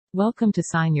Welcome to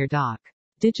Sign Your Doc.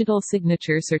 Digital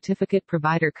signature certificate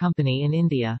provider company in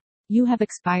India. You have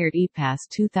expired Epass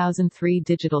 2003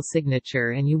 digital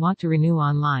signature and you want to renew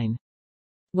online.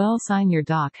 Well, Sign Your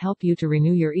Doc help you to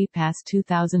renew your Epass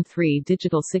 2003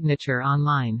 digital signature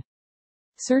online.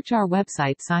 Search our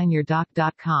website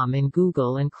signyourdoc.com in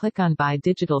Google and click on Buy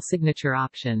Digital Signature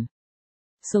option.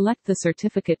 Select the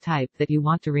certificate type that you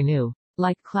want to renew,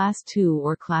 like Class 2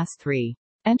 or Class 3.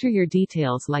 Enter your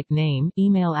details like name,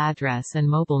 email address and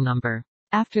mobile number.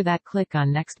 After that, click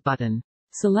on Next button.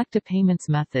 Select a payments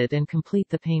method and complete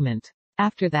the payment.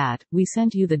 After that, we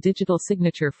send you the digital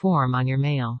signature form on your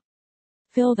mail.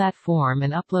 Fill that form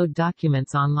and upload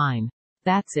documents online.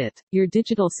 That's it. Your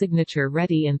digital signature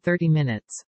ready in 30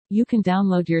 minutes. You can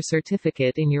download your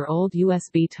certificate in your old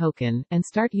USB token and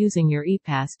start using your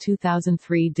Epass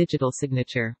 2003 digital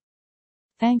signature.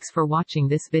 Thanks for watching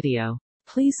this video.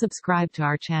 Please subscribe to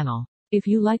our channel. If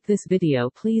you like this video,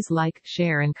 please like,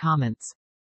 share and comments.